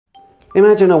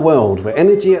Imagine a world where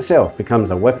energy itself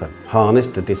becomes a weapon,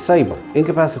 harnessed to disable,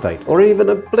 incapacitate, or even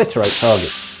obliterate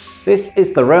targets. This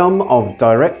is the realm of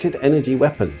Directed Energy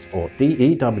Weapons, or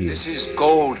DEW. This is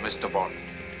gold, Mr. Bond.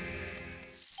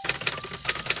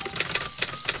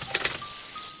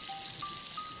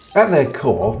 At their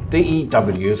core,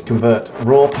 DEWs convert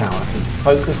raw power into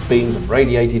focused beams of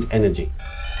radiated energy.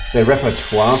 Their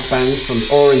repertoire spans from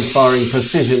awe-inspiring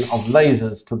precision of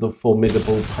lasers to the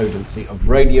formidable potency of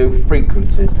radio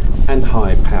frequencies and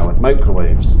high-powered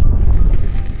microwaves.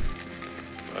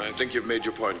 I think you've made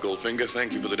your point, Goldfinger.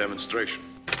 Thank you for the demonstration.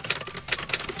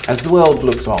 As the world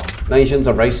looks on, nations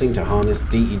are racing to harness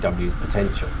DEW's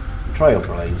potential.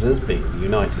 Trailblazers, being the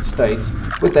United States,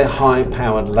 with their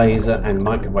high-powered laser and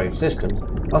microwave systems,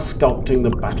 are sculpting the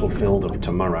battlefield of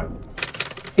tomorrow.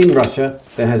 In Russia,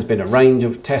 there has been a range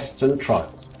of tests and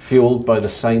trials, fueled by the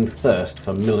same thirst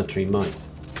for military might.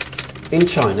 In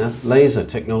China, laser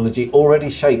technology already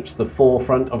shapes the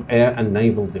forefront of air and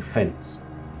naval defense.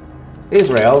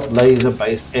 Israel's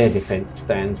laser-based air defense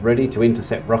stands ready to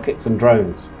intercept rockets and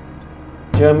drones.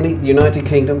 Germany, the United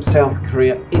Kingdom, South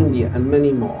Korea, India and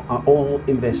many more are all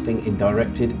investing in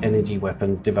directed energy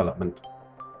weapons development.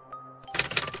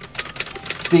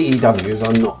 DEWs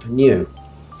are not new.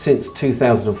 Since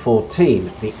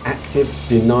 2014, the Active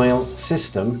Denial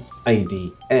System,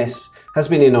 ADS, has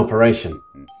been in operation.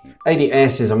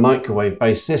 ADS is a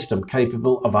microwave-based system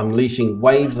capable of unleashing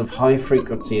waves of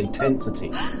high-frequency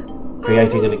intensity,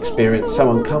 creating an experience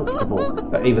so uncomfortable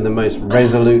that even the most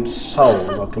resolute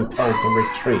souls are compelled to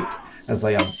retreat, as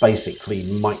they are basically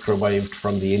microwaved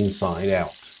from the inside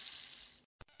out.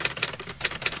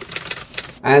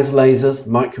 As lasers,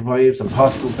 microwaves and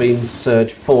particle beams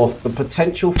surge forth, the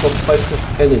potential for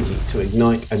focused energy to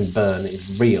ignite and burn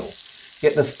is real,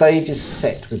 yet the stage is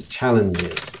set with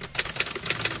challenges.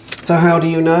 So how do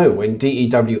you know when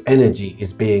DEW energy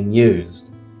is being used?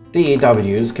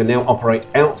 DEWs can now operate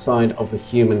outside of the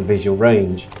human visual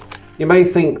range. You may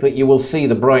think that you will see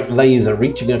the bright laser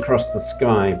reaching across the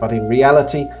sky, but in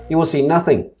reality you will see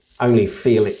nothing, only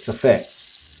feel its effects.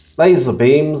 Laser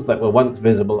beams that were once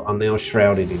visible are now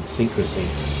shrouded in secrecy.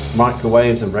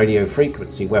 Microwaves and radio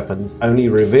frequency weapons only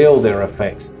reveal their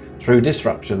effects through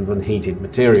disruptions and heated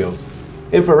materials.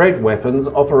 Infrared weapons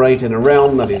operate in a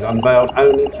realm that is unveiled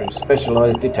only through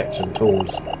specialized detection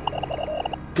tools.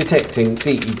 Detecting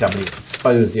DEW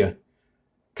exposure.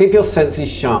 Keep your senses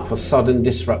sharp for sudden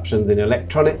disruptions in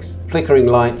electronics, flickering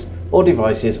lights, or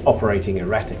devices operating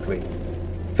erratically.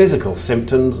 Physical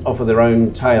symptoms offer their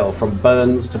own tale, from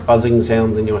burns to buzzing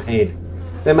sounds in your head.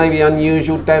 There may be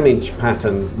unusual damage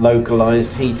patterns,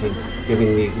 localized heating, giving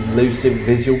the elusive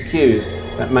visual cues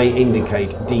that may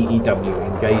indicate DEW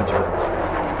engagement.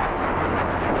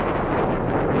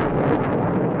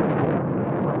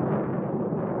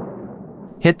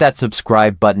 Hit that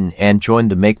subscribe button and join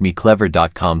the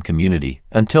MakeMeClever.com community.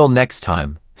 Until next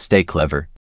time, stay clever.